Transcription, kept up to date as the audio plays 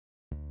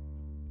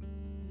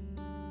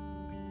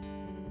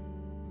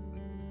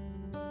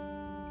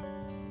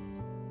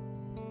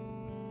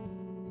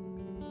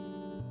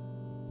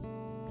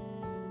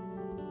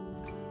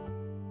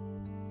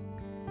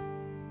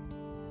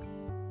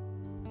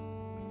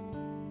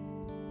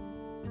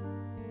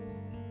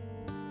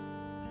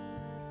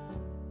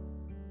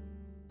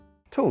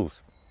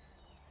tools,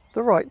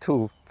 the right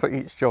tool for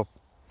each job.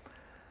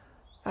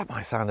 That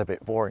might sound a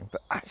bit boring,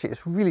 but actually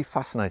it's really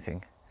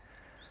fascinating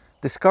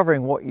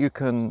discovering what you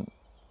can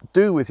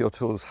do with your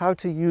tools, how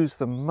to use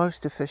them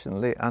most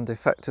efficiently and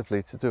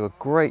effectively to do a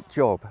great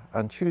job,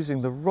 and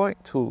choosing the right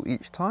tool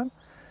each time.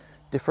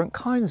 Different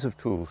kinds of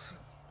tools,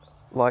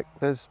 like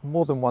there's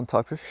more than one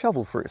type of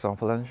shovel, for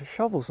example, and a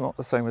shovel's not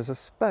the same as a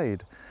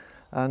spade.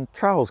 And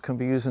trowels can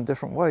be used in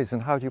different ways,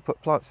 and how do you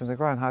put plants in the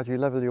ground, how do you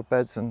level your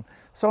beds, and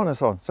so on and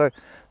so on. So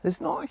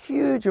there's not a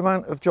huge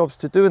amount of jobs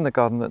to do in the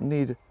garden that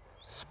need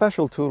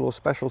special tool or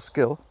special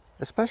skill,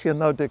 especially a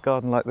no-dig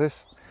garden like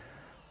this.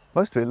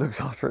 Most of it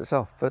looks after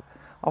itself, but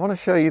I want to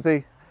show you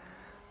the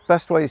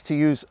best ways to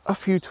use a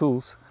few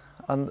tools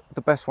and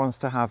the best ones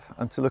to have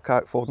and to look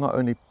out for, not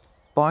only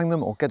buying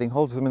them or getting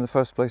hold of them in the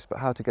first place, but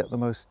how to get the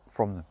most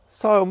from them.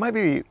 So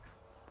maybe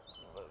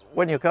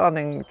when you're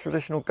gardening,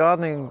 traditional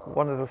gardening,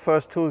 one of the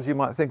first tools you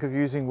might think of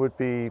using would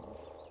be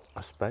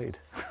a spade.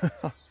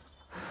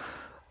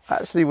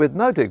 Actually, with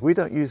no dig, we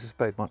don't use a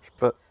spade much,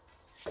 but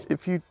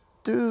if you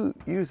do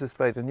use a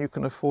spade and you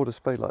can afford a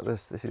spade like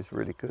this is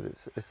really good.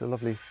 It's a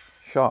lovely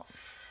sharp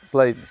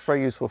blade. It's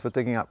very useful for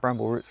digging out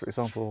bramble roots, for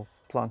example,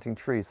 planting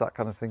trees, that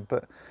kind of thing.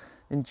 But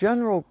in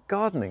general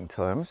gardening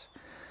terms,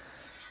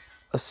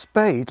 a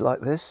spade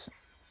like this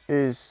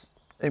is,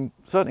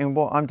 certainly in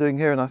what I'm doing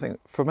here, and I think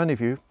for many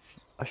of you,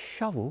 a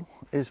shovel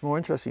is more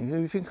interesting.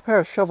 If you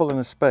compare a shovel and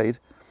a spade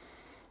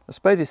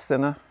is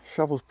thinner,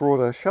 shovel's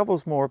broader. A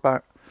shovel's more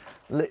about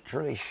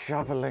literally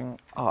shoveling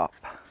up.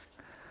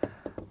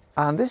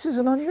 And this is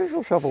an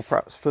unusual shovel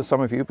perhaps for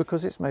some of you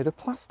because it's made of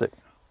plastic.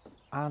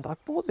 And I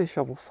bought this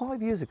shovel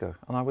 5 years ago,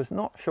 and I was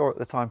not sure at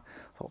the time.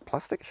 I thought,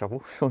 plastic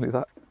shovel, surely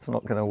that's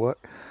not going to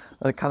work.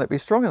 Can it be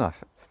strong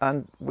enough?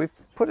 And we've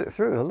put it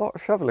through a lot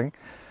of shoveling.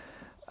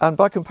 And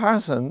by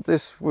comparison,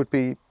 this would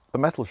be a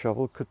metal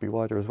shovel, could be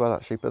wider as well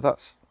actually, but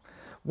that's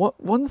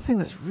one thing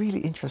that's really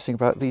interesting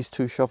about these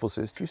two shovels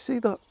is, do you see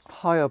that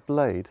higher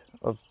blade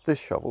of this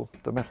shovel,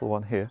 the metal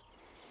one here,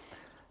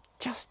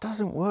 just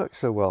doesn't work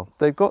so well.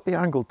 They've got the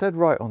angle dead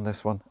right on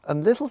this one,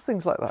 and little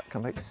things like that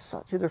can make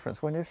such a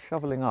difference when you're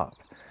shoveling up.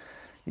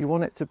 You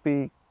want it to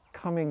be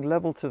coming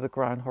level to the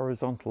ground,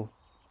 horizontal,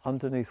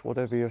 underneath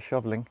whatever you're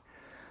shoveling,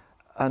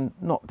 and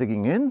not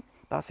digging in.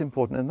 That's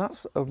important, and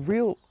that's a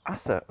real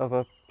asset of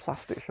a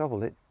plastic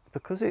shovel.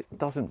 Because it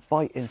doesn't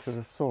bite into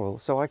the soil,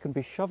 so I can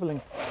be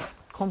shoveling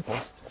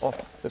compost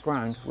off the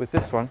ground with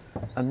this one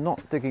and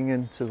not digging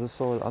into the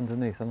soil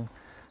underneath, and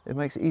it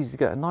makes it easy to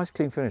get a nice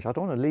clean finish. I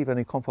don't want to leave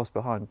any compost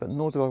behind, but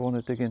nor do I want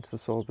to dig into the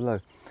soil below.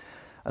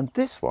 And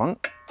this one,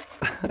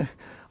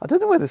 I don't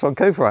know where this one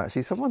came from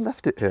actually, someone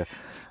left it here,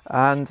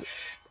 and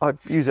I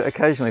use it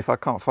occasionally if I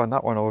can't find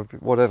that one or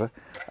whatever.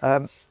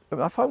 I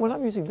find when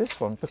I'm using this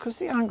one, because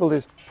the angle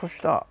is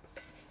pushed up,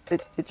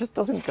 it just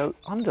doesn't go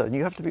under, and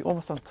you have to be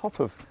almost on top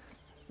of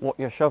what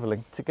you're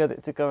shoveling to get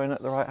it to go in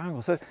at the right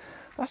angle. So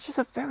that's just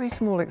a very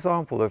small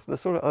example of the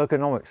sort of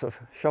ergonomics of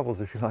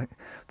shovels, if you like,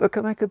 but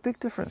can make a big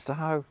difference to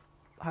how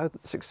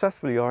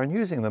successful you are in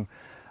using them.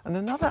 And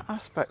another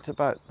aspect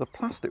about the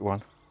plastic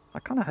one, I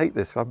kind of hate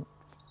this, I'm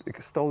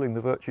extolling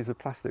the virtues of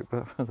plastic,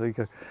 but there you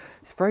go,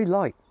 it's very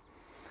light.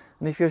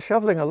 And if you're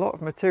shoveling a lot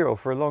of material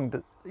for a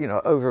long,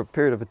 over a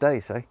period of a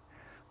day, say,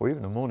 or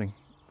even a morning,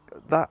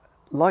 that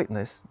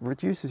lightness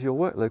reduces your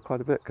workload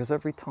quite a bit, because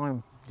every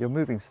time you're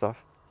moving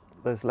stuff,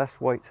 there's less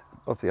weight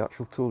of the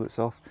actual tool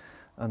itself,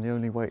 and the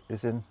only weight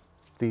is in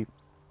the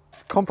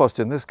compost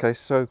in this case.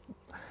 So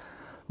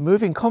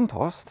moving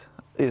compost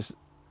is,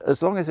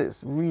 as long as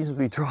it's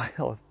reasonably dry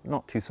or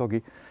not too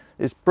soggy,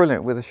 is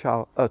brilliant with a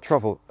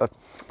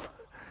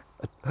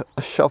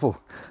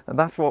shovel, and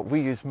that's what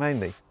we use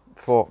mainly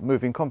for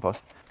moving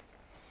compost.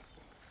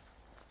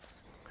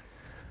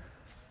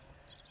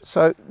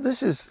 So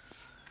this is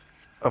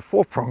a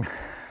 4-prong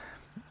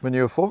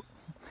manure fork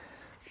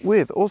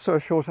with also a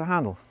shorter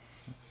handle.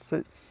 So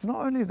it's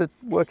not only the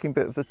working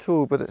bit of the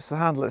tool, but it's the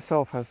handle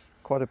itself has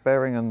quite a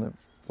bearing, and the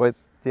way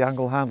the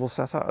angle handle's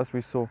set out, as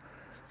we saw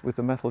with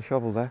the metal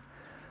shovel there.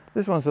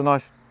 This one's a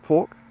nice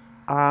fork,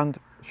 and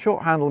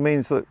short handle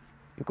means that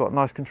you've got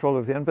nice control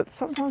of the end, but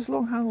sometimes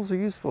long handles are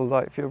useful,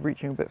 like if you're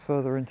reaching a bit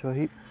further into a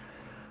heap.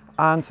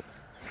 And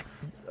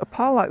a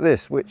pile like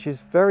this, which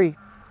is very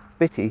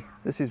bitty,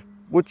 this is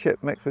wood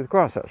chip mixed with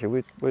grass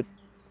actually, we're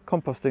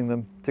composting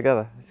them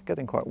together. It's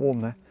getting quite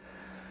warm there.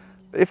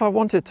 But if I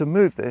wanted to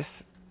move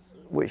this,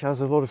 which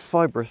has a lot of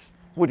fibrous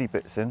woody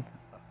bits in,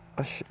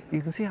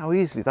 you can see how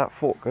easily that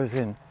fork goes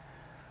in.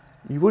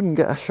 You wouldn't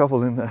get a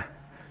shovel in there.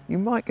 You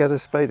might get a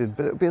spade in,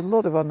 but it would be a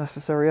lot of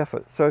unnecessary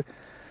effort. So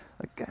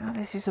again,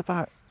 this is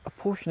about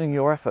apportioning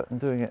your effort and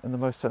doing it in the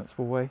most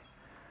sensible way.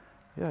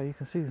 Yeah, you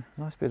can see a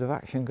nice bit of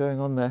action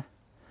going on there,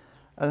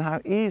 and how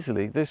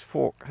easily this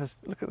fork has,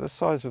 look at the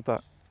size of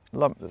that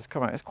lump that's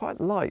come out. It's quite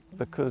light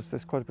because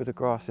there's quite a bit of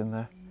grass in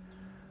there.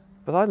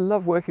 But I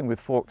love working with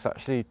forks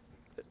actually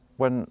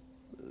when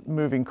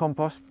moving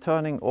compost,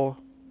 turning or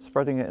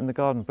spreading it in the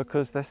garden,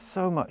 because there's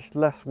so much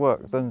less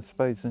work than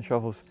spades and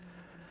shovels,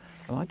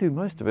 and I do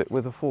most of it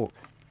with a fork.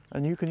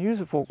 And you can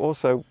use a fork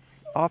also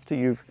after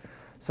you've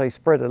say,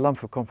 spread a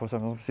lump of compost. I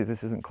mean, obviously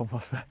this isn't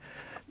compost, but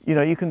you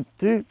know, you can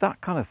do that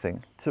kind of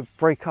thing to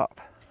break up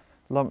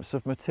lumps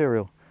of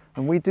material.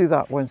 And we do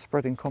that when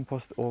spreading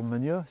compost or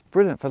manure. It's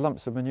brilliant for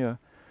lumps of manure.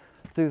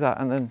 Do that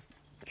and then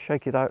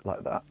shake it out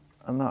like that,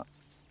 and that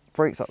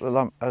breaks up the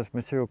lump as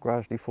material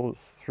gradually falls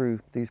through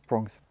these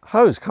prongs.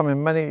 Hoes come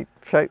in many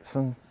shapes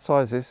and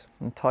sizes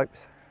and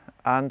types,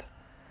 and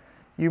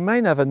you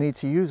may never need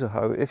to use a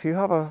hoe. If you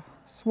have a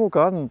small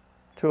garden,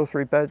 2 or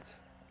 3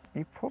 beds,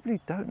 you probably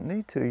don't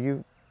need to.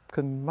 You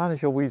can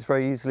manage your weeds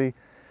very easily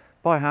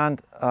by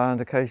hand and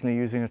occasionally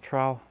using a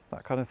trowel,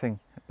 that kind of thing.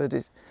 But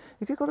if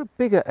you've got a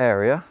bigger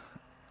area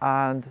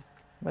and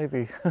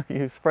maybe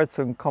you spread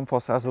some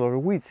compost that has a lot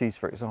of weed seeds,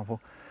 for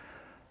example,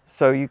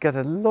 so you get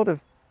a lot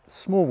of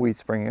small weeds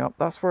springing up,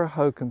 that's where a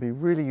hoe can be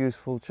really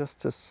useful,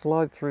 just to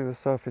slide through the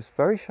surface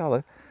very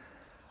shallow,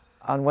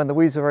 and when the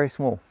weeds are very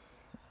small.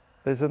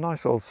 There's a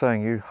nice old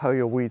saying, you hoe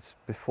your weeds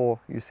before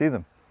you see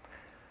them.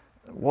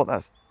 What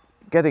that's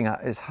getting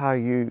at is how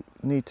you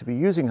need to be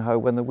using a hoe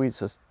when the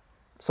weeds are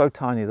so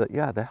tiny that,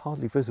 yeah, they're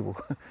hardly visible.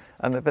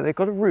 But they've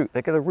got a root.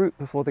 They get a root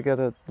before they get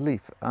a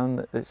leaf,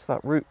 and it's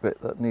that root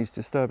bit that needs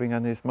disturbing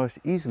and is most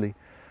easily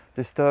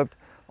disturbed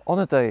on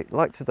a day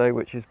like today,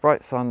 which is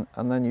bright sun.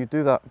 And then you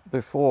do that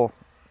before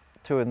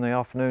 2 in the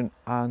afternoon,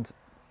 and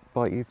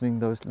by evening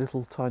those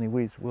little tiny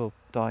weeds will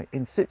die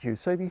in situ.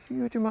 Save you a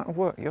huge amount of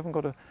work. You haven't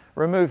got to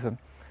remove them,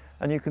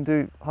 and you can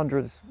do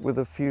hundreds with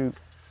a few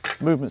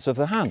movements of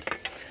the hand.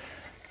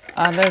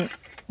 And then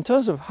in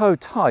terms of hoe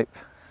type,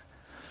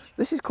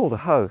 this is called a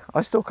hoe.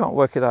 I still can't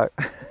work it out,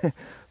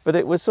 but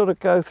it would sort of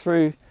go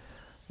through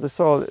the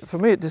soil. For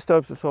me, it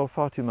disturbs the soil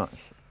far too much.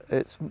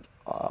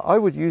 I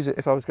would use it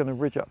if I was going to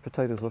ridge up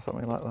potatoes or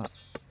something like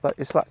that.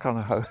 It's that kind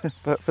of hoe.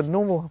 But for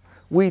normal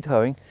weed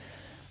hoeing,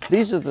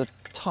 these are the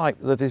type,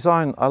 the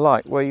design I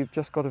like, where you've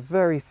just got a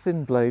very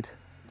thin blade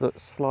that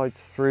slides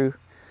through.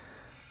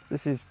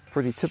 This is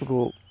pretty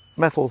typical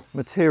metal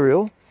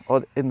material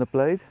in the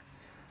blade,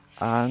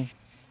 and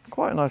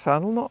quite a nice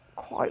handle, not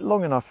quite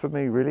long enough for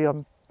me really.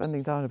 I'm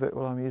bending down a bit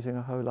while I'm using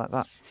a hoe like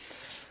that.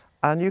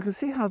 And you can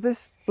see how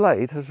this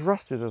blade has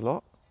rusted a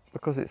lot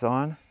because it's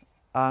iron,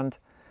 and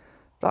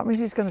that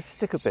means it's going to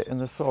stick a bit in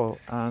the soil,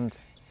 and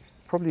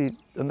probably,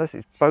 unless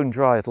it's bone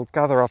dry, it'll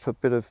gather up a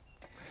bit of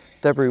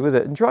debris with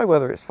it. In dry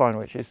weather it's fine,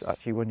 which is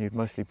actually when you've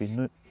mostly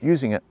been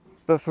using it.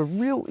 But for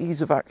real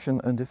ease of action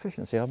and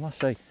efficiency, I must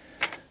say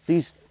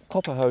these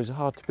copper hoes are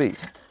hard to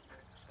beat.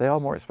 They are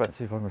more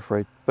expensive, I'm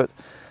afraid, but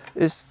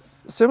it's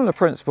a similar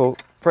principle,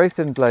 very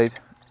thin blade.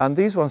 And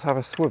these ones have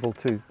a swivel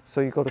too, so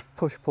you've got a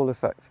push-pull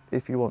effect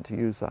if you want to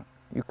use that.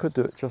 You could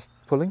do it just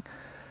pulling.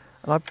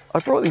 And I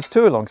brought these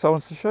 2 along, so I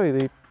wanted to show you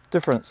the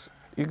difference.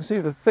 You can see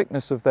the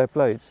thickness of their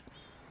blades.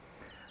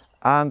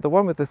 And the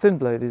one with the thin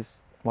blade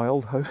is my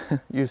old hoe,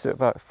 used it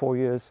about 4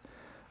 years.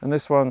 And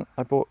this one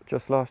I bought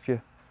just last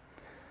year.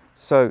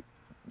 So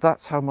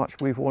that's how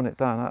much we've worn it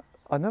down.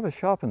 I never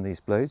sharpen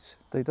these blades,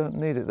 they don't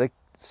need it. They're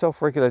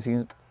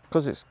self-regulating,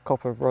 because it's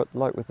copper,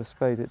 like with the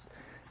spade, it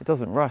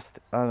doesn't rust,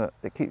 and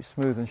it keeps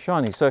smooth and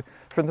shiny. So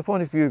from the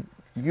point of view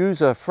of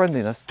user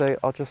friendliness, they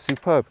are just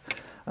superb.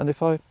 And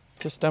if I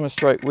just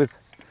demonstrate with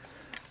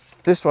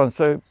this one,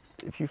 so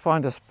if you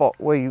find a spot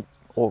where you,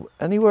 or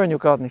anywhere in your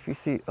garden, if you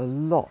see a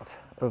lot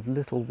of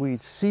little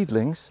weed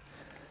seedlings,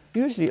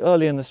 usually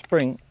early in the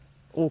spring,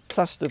 all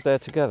clustered there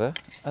together,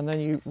 and then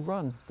you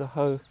run the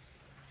hoe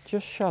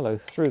just shallow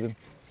through them.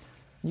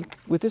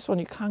 With this one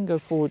you can go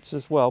forwards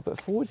as well, but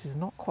forwards is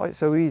not quite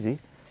so easy.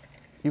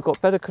 You've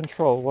got better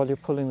control while you're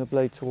pulling the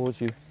blade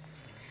towards you.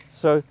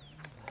 So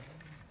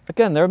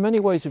again, there are many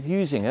ways of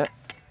using it.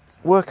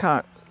 Work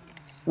out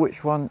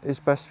which one is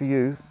best for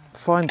you.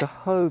 Find the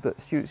hoe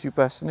that suits you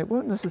best, and it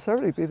won't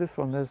necessarily be this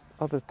one. There's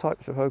other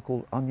types of hoe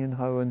called onion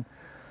hoe and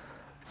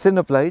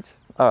thinner blades,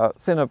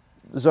 thinner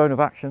zone of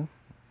action.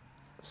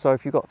 So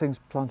if you've got things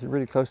planted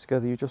really close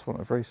together, you just want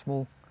a very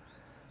small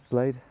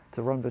blade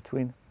to run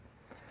between.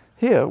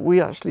 Here we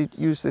actually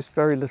use this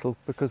very little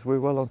because we're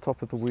well on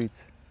top of the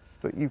weeds.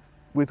 But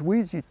with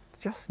weeds you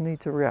just need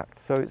to react,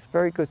 so it's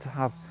very good to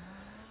have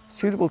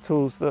suitable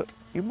tools that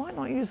you might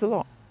not use a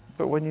lot,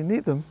 but when you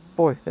need them,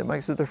 boy, it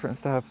makes a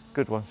difference to have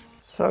good ones.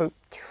 So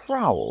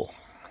trowel,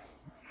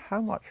 how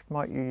much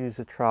might you use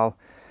a trowel?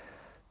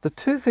 The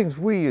 2 things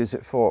we use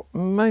it for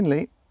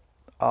mainly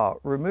are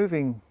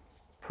removing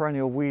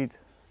perennial weed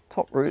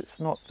top roots,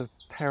 not the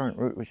parent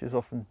root, which is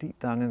often deep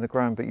down in the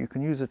ground, but you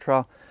can use a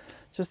trowel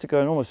just to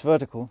go in almost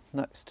vertical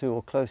next to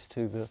or close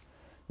to the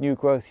new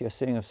growth you're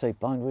seeing of, say,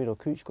 bindweed or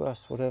couch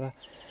grass, whatever,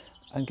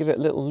 and give it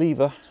a little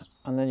lever,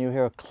 and then you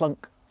hear a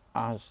clunk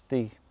as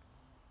the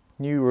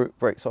new root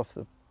breaks off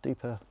the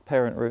deeper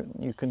parent root.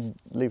 You can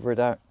lever it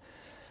out.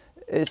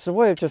 It's a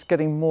way of just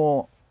getting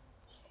more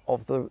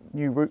of the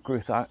new root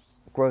growth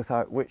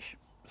out, which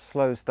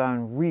slows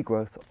down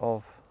regrowth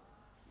of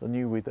the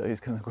new weed that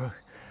is going to grow. And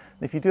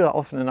if you do that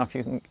often enough,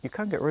 you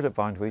can get rid of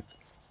bindweed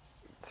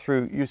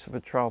through use of a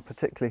trowel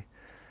particularly.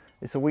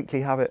 It's a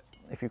weekly habit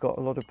if you've got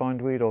a lot of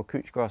bindweed or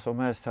couch grass or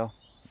mare's tail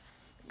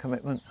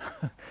commitment.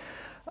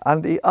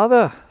 And the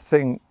other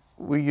thing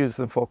we use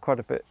them for quite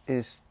a bit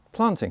is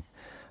planting.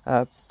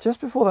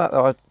 Just before that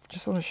though, I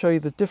just want to show you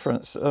the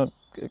difference.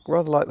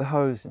 Rather like the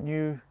hose,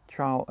 new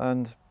trowel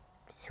and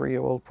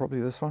 3-year-old,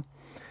 probably this one.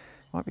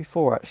 Might be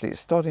 4 actually. It's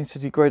starting to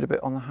degrade a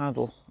bit on the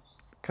handle.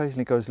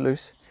 Occasionally goes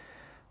loose.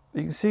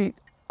 You can see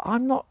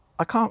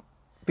I can't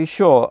be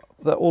sure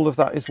that all of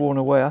that is worn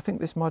away. I think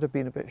this might have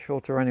been a bit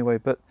shorter anyway,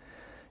 but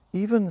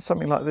even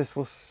something like this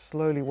will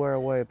slowly wear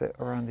away a bit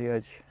around the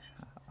edge.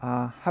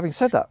 Having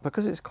said that,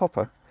 because it's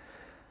copper,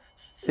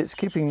 it's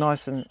keeping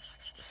nice and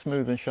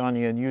smooth and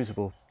shiny and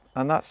usable.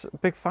 And that's a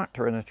big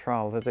factor in a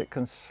trowel, that it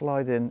can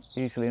slide in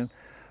easily. And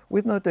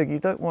with no dig, you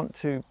don't want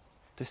to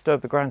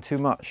disturb the ground too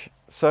much.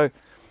 So,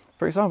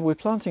 for example, with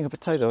planting a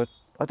potato,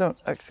 I don't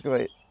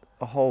excavate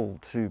a hole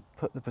to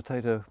put the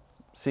potato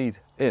seed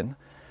in.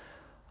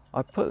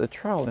 I put the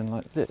trowel in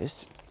like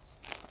this,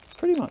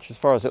 pretty much as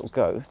far as it'll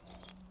go.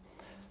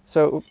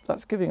 So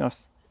that's giving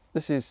us,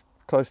 this is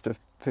close to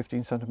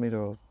 15 centimetre,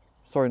 or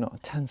sorry,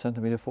 not 10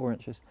 centimetre, 4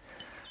 inches.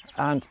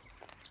 And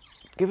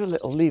give a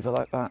little lever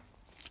like that,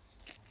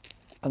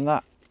 and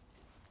that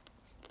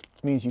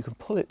means you can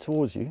pull it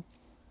towards you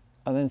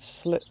and then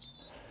slip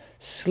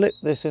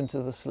this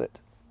into the slit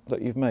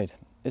that you've made.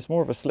 It's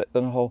more of a slit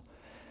than a hole,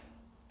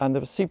 and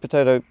the seed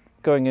potato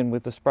going in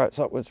with the sprouts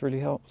upwards really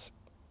helps.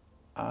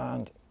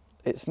 And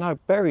it's now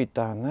buried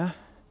down there,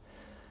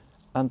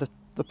 and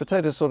the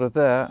potato's sort of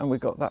there, and we've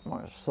got that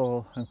much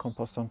soil and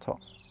compost on top.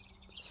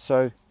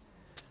 So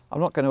I'm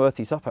not going to earth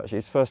these up actually.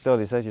 It's first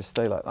earlies, they just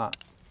stay like that,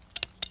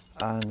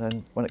 and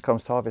then when it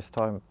comes to harvest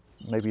time,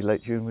 maybe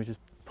late June, we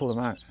just pull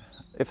them out.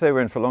 If they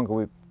were in for longer,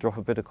 we'd drop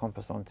a bit of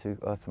compost on to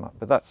earth them up.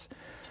 But that's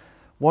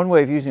one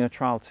way of using a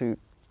trowel to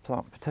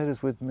plant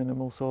potatoes with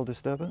minimal soil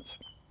disturbance.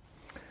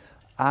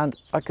 And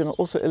I can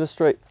also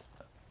illustrate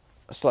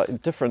a slightly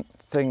different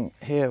thing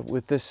here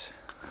with this.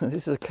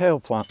 This is a kale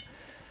plant.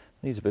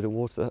 Needs a bit of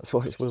water, that's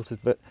why it's wilted,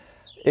 but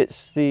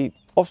it's the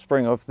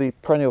offspring of the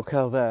perennial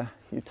kale there.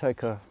 You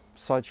take a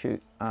side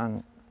shoot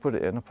and put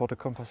it in a pot of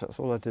compost. That's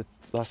all I did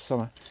last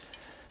summer.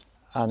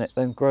 And it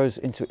then grows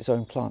into its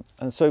own plant.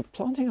 And so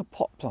planting a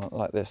pot plant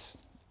like this,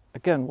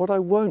 again, what I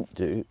won't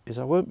do is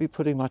I won't be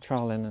putting my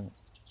trowel in and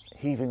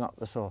heaving up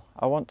the soil.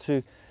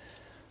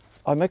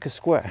 I make a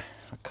square.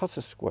 I cut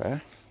a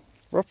square,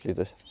 roughly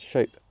the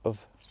shape of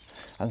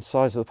and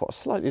size of the pot,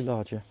 slightly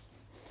larger.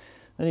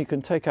 Then you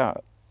can take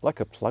out like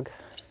a plug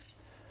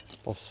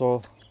of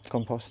soil,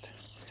 compost,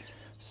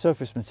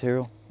 surface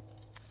material,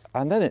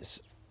 and then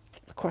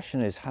the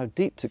question is how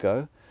deep to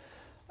go.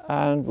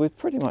 And with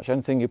pretty much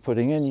anything you're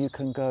putting in, you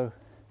can go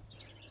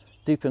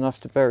deep enough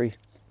to bury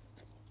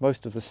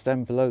most of the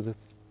stem below the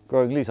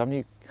growing leaves. I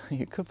mean,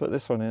 you could put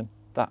this one in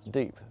that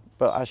deep,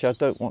 but actually I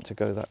don't want to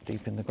go that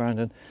deep in the ground.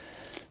 And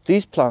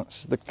these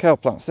plants, the kale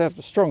plants, they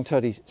have strong,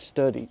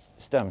 sturdy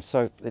stems,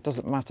 so it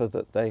doesn't matter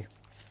that they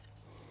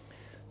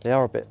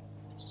are a bit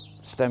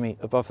stemmy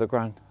above the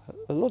ground.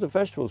 A lot of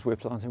vegetables we're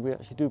planting, we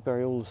actually do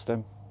bury all the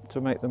stem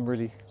to make them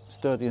really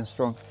sturdy and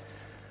strong.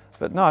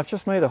 But no, I've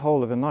just made a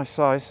hole of a nice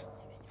size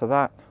for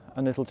that,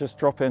 and it'll just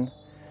drop in,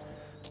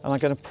 and I'm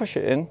going to push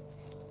it in,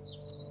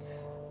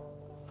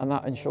 and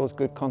that ensures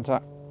good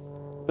contact.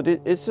 But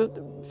it's a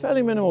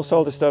fairly minimal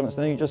soil disturbance,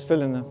 and then you just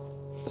fill in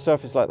the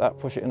surface like that,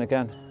 push it in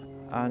again,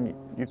 and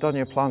you've done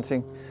your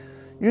planting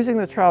using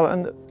the trowel.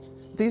 And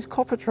these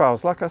copper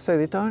trowels, like I say,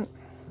 they don't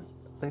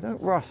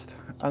rust,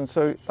 and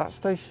so that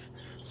stays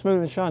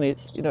smooth and shiny.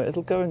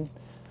 It'll go in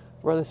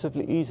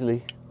relatively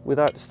easily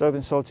without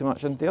disturbing soil too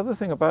much. And the other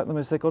thing about them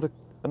is they've got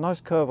a nice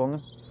curve on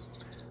them.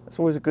 It's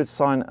always a good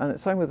sign, and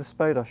it's same with the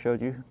spade I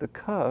showed you. The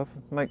curve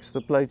makes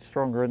the blade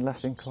stronger and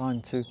less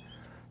inclined to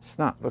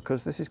snap,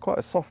 because this is quite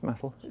a soft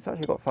metal. It's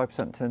actually got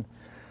 5% tin,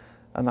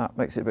 and that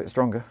makes it a bit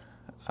stronger.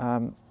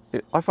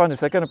 I find if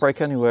they're going to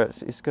break anywhere,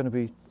 it's going to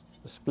be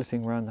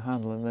splitting around the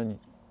handle, and then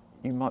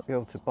you might be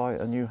able to buy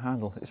a new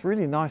handle. It's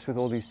really nice with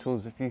all these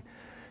tools if you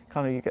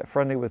get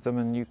friendly with them,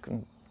 and you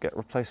can get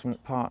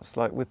replacement parts.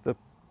 Like with the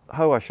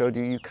hoe I showed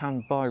you, you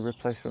can buy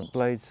replacement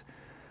blades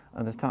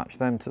and attach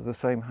them to the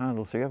same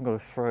handle, so you haven't got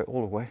to throw it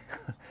all away.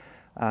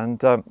 And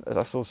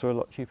that's also a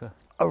lot cheaper.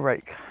 A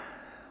rake.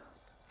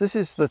 This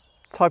is the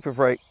type of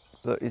rake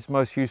that is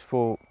most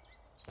useful,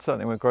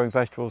 certainly when growing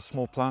vegetables,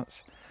 small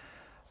plants.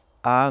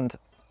 And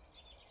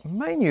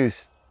main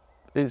use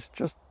is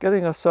just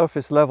getting a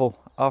surface level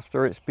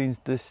after it's been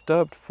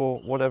disturbed for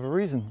whatever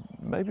reason.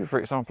 Maybe, for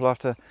example,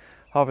 after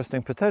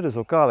harvesting potatoes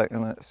or garlic,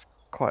 and it's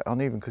quite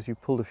uneven because you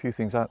pulled a few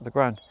things out of the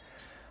ground.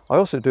 I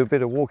also do a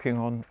bit of walking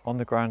on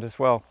the ground as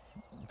well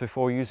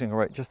before using a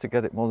rake, just to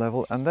get it more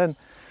level, and then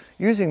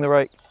using the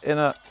rake in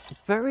a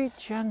very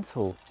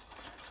gentle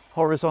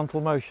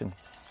horizontal motion.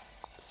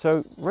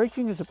 So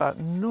raking is about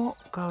not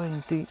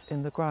going deep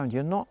in the ground.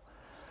 You're not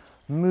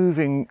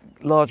moving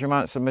large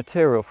amounts of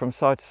material from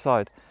side to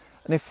side.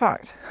 And in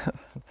fact,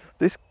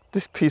 this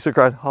piece of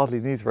ground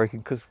hardly needs raking,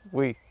 because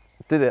we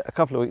did it a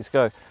couple of weeks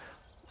ago,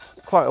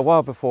 quite a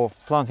while before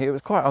planting. It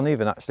was quite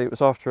uneven actually. It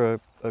was after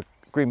a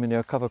green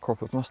manure cover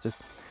crop of mustard,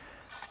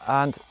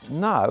 and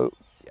now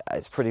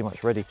it's pretty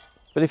much ready.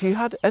 But if you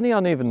had any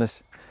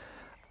unevenness,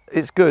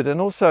 it's good,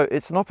 and also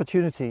it's an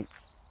opportunity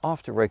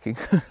after raking,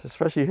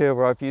 especially here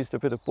where I've used a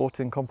bit of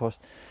bought-in compost.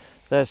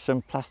 There's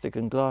some plastic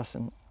and glass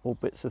and all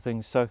bits of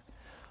things, so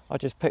I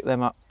just pick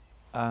them up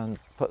and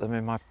put them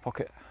in my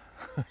pocket.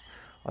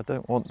 I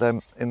don't want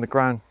them in the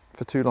ground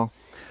for too long.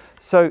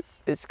 So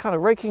it's kind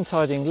of raking,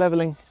 tidying,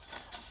 leveling,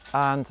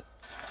 and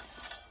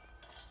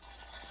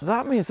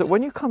that means that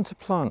when you come to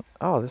plant,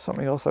 oh, there's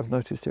something else I've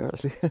noticed here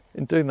actually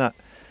in doing that.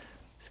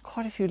 There's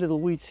quite a few little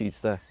weed seeds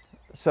there.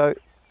 So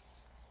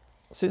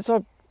since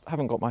I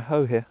haven't got my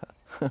hoe here,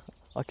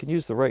 I can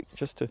use the rake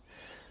just to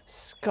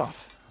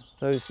scuff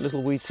those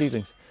little weed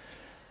seedlings.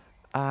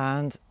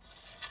 And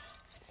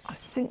I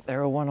think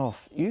they're a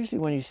one-off. Usually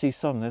when you see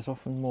some, there's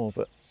often more,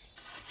 but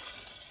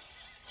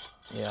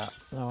yeah,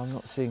 no, I'm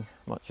not seeing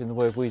much in the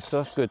way of weeds,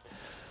 so that's good.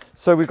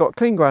 So we've got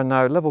clean ground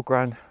now, level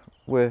ground,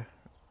 we're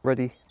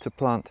ready to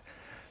plant.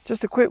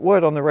 Just a quick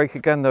word on the rake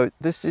again though,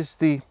 this is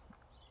the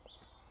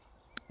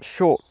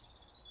short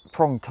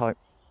prong type.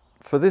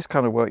 For this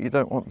kind of work you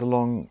don't want the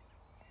long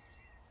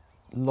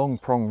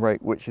prong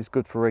rake, which is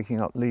good for raking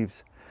up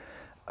leaves.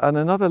 And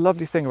another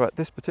lovely thing about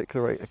this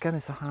particular rake again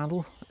is the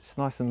handle. It's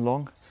nice and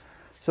long,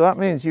 so that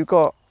means you've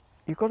got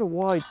a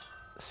wide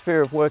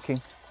sphere of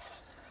working,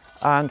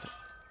 and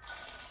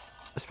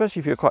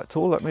especially if you're quite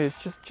tall like me, it's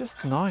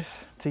just nice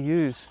to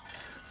use.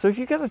 So if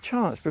you get a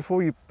chance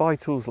before you buy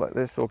tools like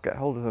this or get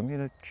hold of them, you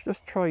know,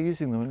 just try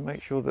using them and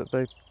make sure that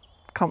they're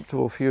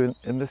comfortable for you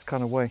in this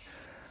kind of way.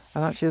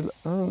 And actually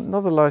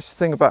another nice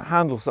thing about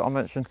handles that I'll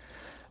mention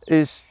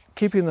is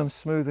keeping them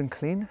smooth and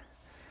clean.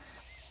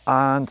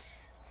 And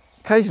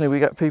occasionally we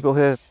get people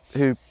here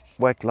who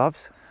wear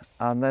gloves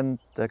and then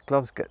their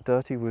gloves get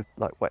dirty with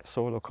like wet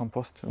soil or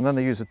compost, and then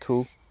they use a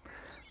tool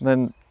and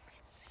then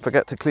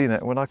forget to clean it.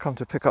 And when I come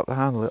to pick up the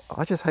handle,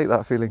 I just hate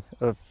that feeling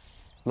of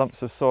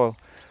lumps of soil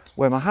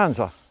where my hands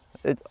are.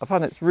 I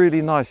find it's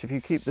really nice if you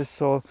keep this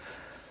soil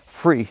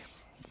free.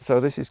 So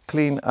this is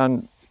clean,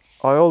 and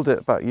I oiled it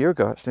about a year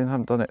ago actually and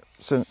haven't done it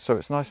since, so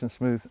it's nice and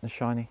smooth and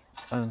shiny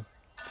and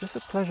just a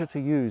pleasure to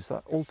use.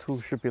 That all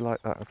tools should be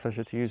like that, a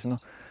pleasure to use. And I'm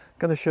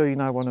going to show you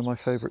now one of my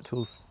favourite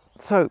tools.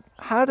 So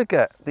how to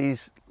get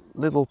these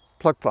little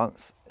plug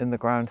plants in the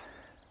ground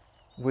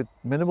with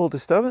minimal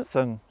disturbance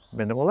and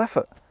minimal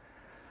effort.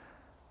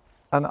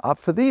 And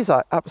for these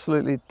I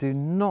absolutely do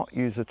not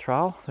use a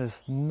trowel.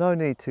 There's no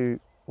need to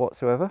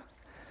whatsoever.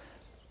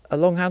 A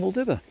long handle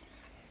dibber.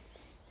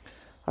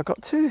 I've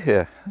got two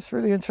here. It's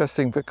really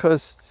interesting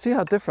because see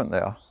how different they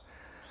are.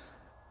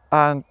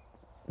 And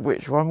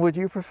which one would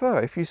you prefer?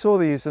 If you saw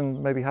these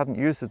and maybe hadn't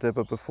used a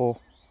dibber before,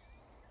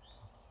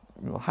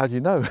 well, how do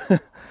you know?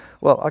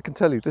 Well, I can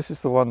tell you this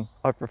is the one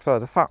I prefer,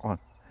 the fat one.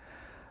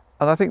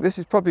 And I think this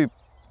is probably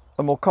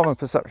a more common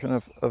perception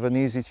of an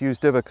easy to use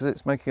dibber because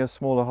it's making a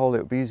smaller hole. It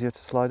would be easier to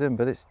slide in,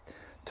 but it's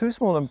too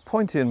small and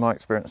pointy in my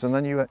experience, and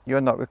then you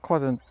end up with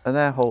quite an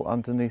air hole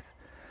underneath.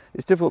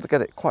 It's difficult to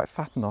get it quite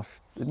fat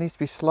enough. It needs to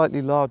be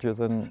slightly larger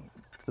than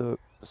the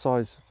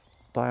size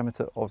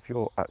diameter of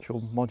your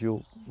actual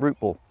module root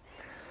ball.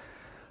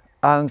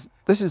 And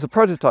this is a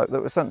prototype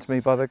that was sent to me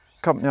by the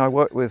company I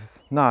work with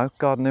now,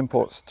 Garden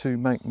Imports, to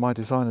make my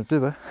design of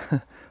dibber.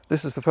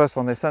 This is the first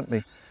one they sent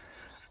me.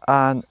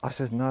 And I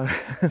said, no,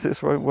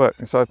 this won't work.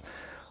 And so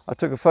I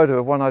took a photo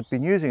of one I'd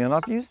been using, and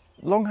I've used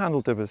long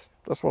handle dibbers.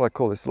 That's what I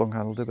call this, long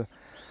handle dibber.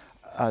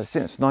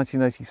 Since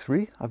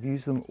 1983, I've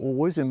used them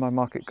always in my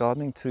market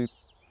gardening to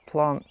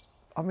plant.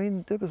 I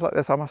mean, dibbers like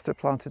this, I must have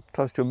planted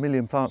close to 1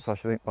 million plants, I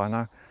should think, by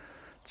now.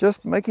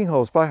 Just making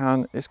holes by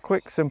hand is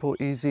quick, simple,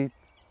 easy.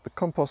 The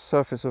compost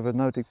surface of a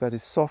no-dig bed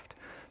is soft,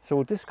 so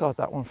we'll discard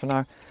that one for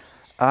now.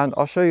 And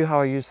I'll show you how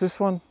I use this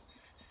one,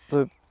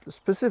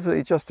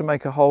 specifically just to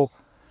make a hole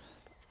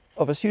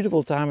of a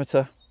suitable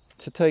diameter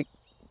to take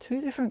two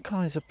different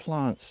kinds of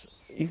plants.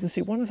 You can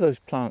see one of those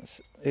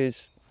plants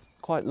is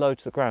quite low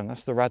to the ground,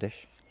 that's the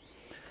radish.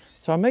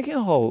 So I'm making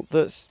a hole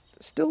that's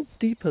still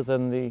deeper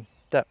than the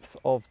depth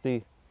of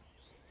the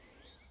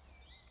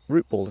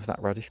root ball of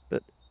that radish,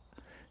 but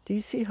do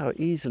you see how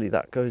easily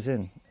that goes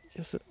in?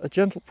 Just a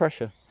gentle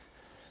pressure,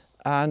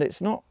 and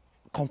it's not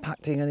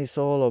compacting any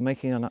soil or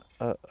making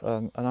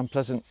an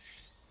unpleasant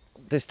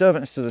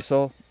disturbance to the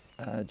soil,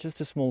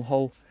 just a small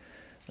hole.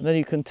 And then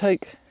you can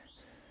take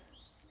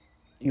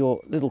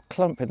your little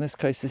clump, in this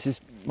case this is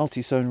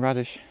multi-sown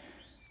radish.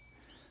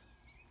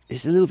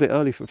 It's a little bit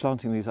early for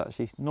planting these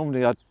actually.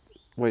 Normally I'd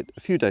wait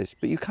a few days,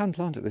 but you can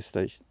plant at this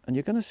stage, and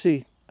you're going to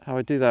see how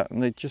I do that,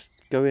 and they just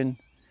go in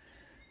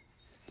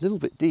a little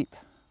bit deep.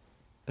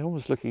 They're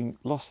almost looking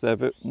lost there,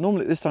 but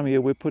normally at this time of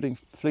year we're putting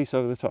fleece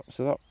over the top,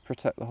 so that'll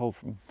protect the hole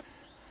from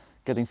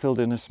getting filled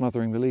in and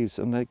smothering the leaves,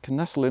 and they can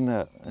nestle in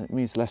there, and it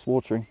means less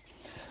watering.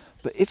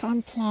 But if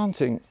I'm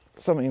planting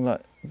something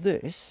like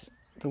this,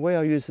 the way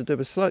I use the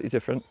dibber is slightly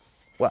different.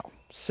 Well,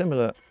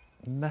 similar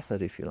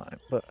method if you like,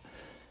 but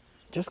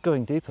just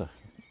going deeper.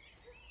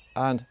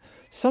 And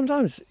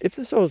sometimes if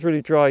the soil's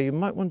really dry, you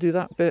might want to do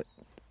that bit,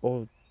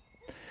 or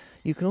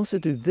you can also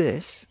do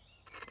this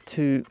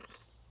to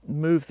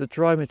move the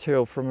dry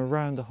material from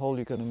around the hole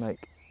you're going to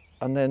make,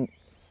 and then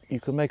you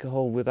can make a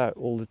hole without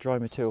all the dry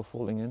material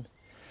falling in.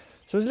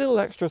 So there's little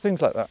extra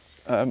things like that.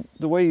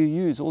 The way you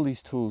use all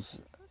these tools,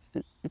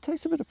 it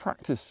takes a bit of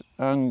practice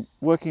and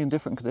working in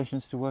different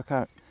conditions to work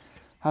out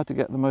how to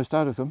get the most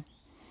out of them.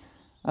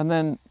 And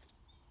then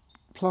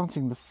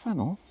planting the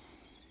fennel,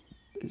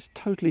 it's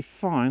totally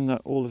fine that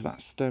all of that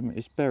stem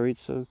is buried,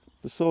 so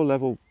the soil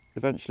level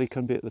eventually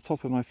can be at the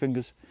top of my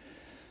fingers.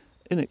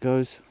 In it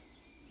goes.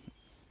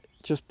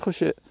 Just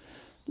push it,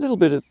 a little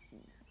bit of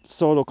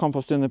soil or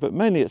compost in there, but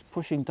mainly it's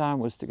pushing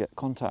downwards to get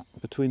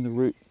contact between the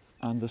root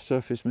and the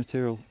surface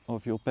material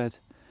of your bed.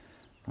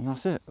 And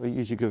that's it. We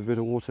usually give a bit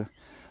of water.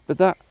 But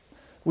that,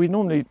 we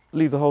normally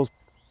leave the holes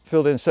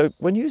filled in. So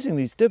when using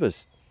these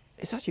dibbers,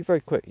 it's actually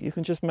very quick. You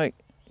can just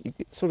you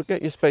sort of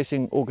get your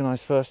spacing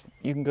organised first.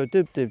 You can go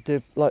dib, dib,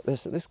 dib like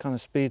this at this kind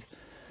of speed.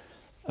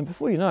 And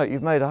before you know it,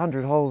 you've made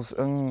 100 holes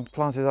and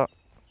planted up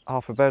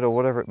half a bed or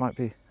whatever it might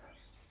be.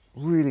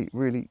 Really,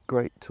 really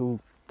great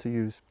tool to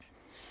use.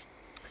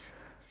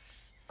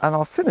 And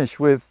I'll finish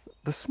with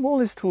the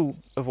smallest tool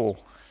of all.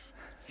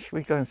 Shall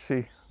we go and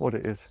see what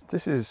it is?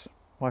 This is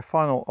my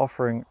final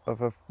offering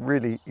of a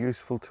really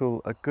useful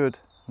tool, a good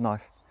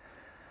knife.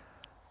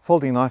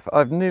 Folding knife.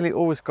 I've nearly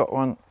always got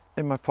one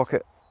in my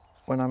pocket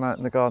when I'm out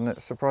in the garden.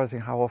 It's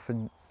surprising how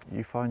often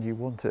you find you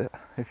want it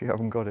if you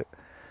haven't got it.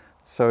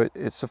 So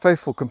it's a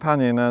faithful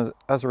companion.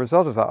 As a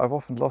result of that, I've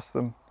often lost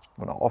them.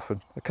 Well, not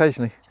often,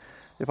 occasionally.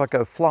 If I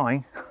go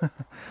flying,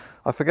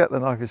 I forget the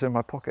knife is in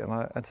my pocket and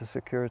I enter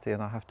security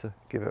and I have to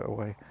give it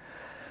away.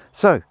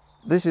 So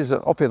this is an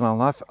opinel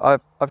knife.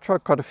 I've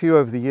tried quite a few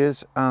over the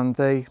years and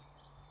they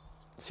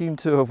seem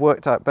to have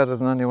worked out better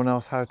than anyone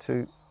else how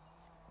to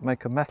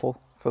make a metal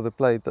for the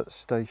blade that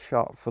stays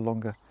sharp for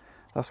longer.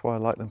 That's why I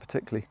like them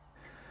particularly.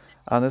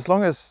 And as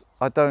long as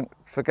I don't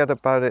forget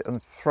about it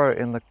and throw it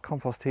in the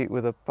compost heap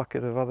with a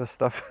bucket of other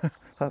stuff,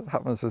 that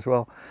happens as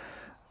well,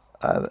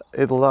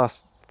 it'll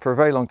last for a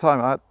very long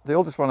time. The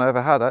oldest one I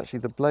ever had, actually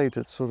the blade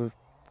had sort of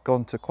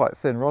gone to quite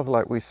thin, rather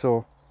like we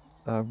saw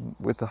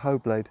with the hoe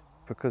blade,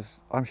 because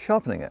I'm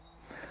sharpening it.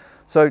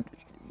 So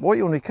what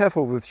you want to be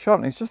careful with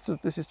sharpening is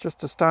this is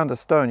just a standard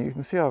stone. You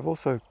can see I've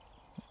also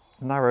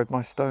narrowed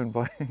my stone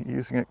by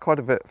using it quite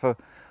a bit I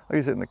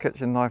use it in the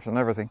kitchen knives and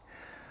everything.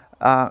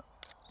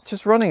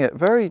 Just running it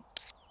very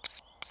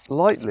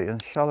lightly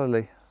and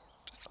shallowly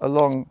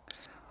along.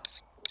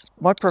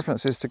 My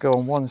preference is to go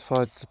on one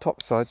side, the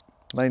top side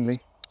mainly,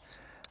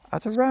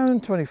 at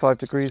around 25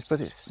 degrees,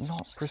 but it's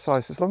not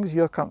precise. As long as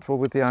you're comfortable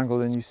with the angle,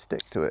 then you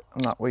stick to it,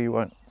 and that way you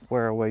won't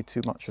wear away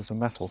too much of the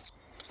metal.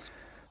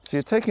 So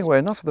you're taking away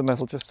enough of the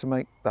metal just to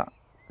make that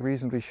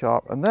reasonably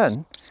sharp, and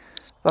then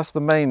that's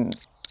the main.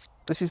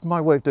 This is my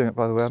way of doing it,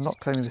 by the way. I'm not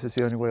claiming this is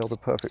the only way or the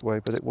perfect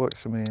way, but it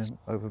works for me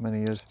over many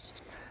years.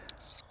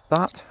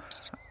 That,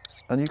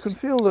 and you can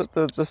feel that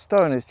the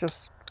stone is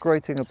just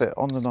grating a bit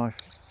on the knife,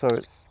 so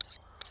it's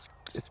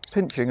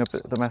pinching a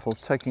bit of the metal,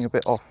 taking a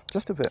bit off,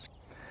 just a bit.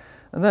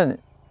 And then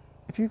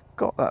if you've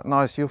got that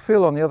nice, you'll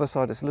feel on the other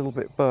side it's a little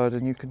bit burred,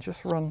 and you can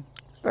just run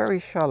very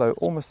shallow,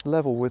 almost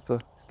level with the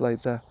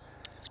blade there.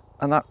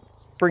 And that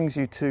brings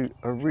you to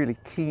a really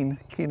keen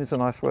is a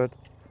nice word.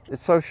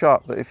 It's so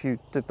sharp that if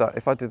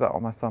I did that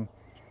on my thumb,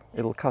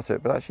 it'll cut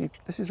it. But actually,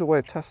 this is a way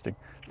of testing.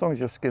 As long as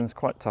your skin's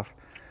quite tough,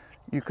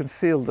 you can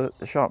feel the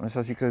sharpness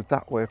as you go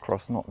that way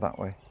across, not that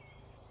way.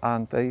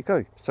 And there you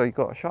go. So you've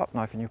got a sharp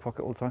knife in your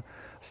pocket all the time.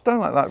 A stone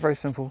like that, very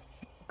simple,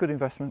 good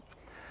investment.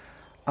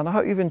 And I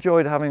hope you've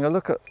enjoyed having a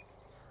look at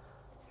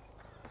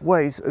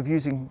ways of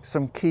using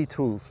some key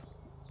tools.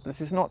 This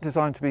is not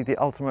designed to be the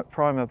ultimate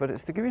primer, but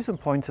it's to give you some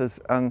pointers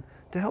and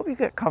to help you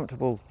get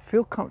comfortable,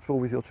 feel comfortable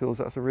with your tools.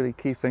 That's a really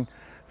key thing.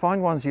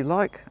 Find ones you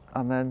like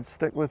and then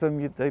stick with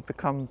them. They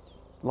become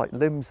like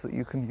limbs that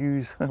you can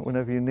use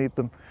whenever you need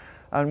them.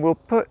 And we'll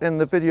put in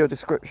the video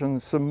description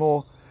some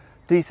more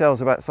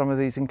details about some of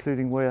these,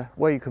 including where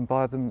you can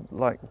buy them,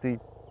 like the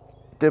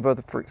dibber,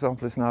 for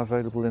example, is now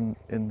available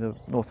in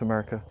North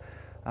America.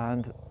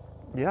 And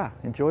yeah,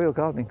 enjoy your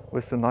gardening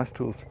with some nice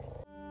tools.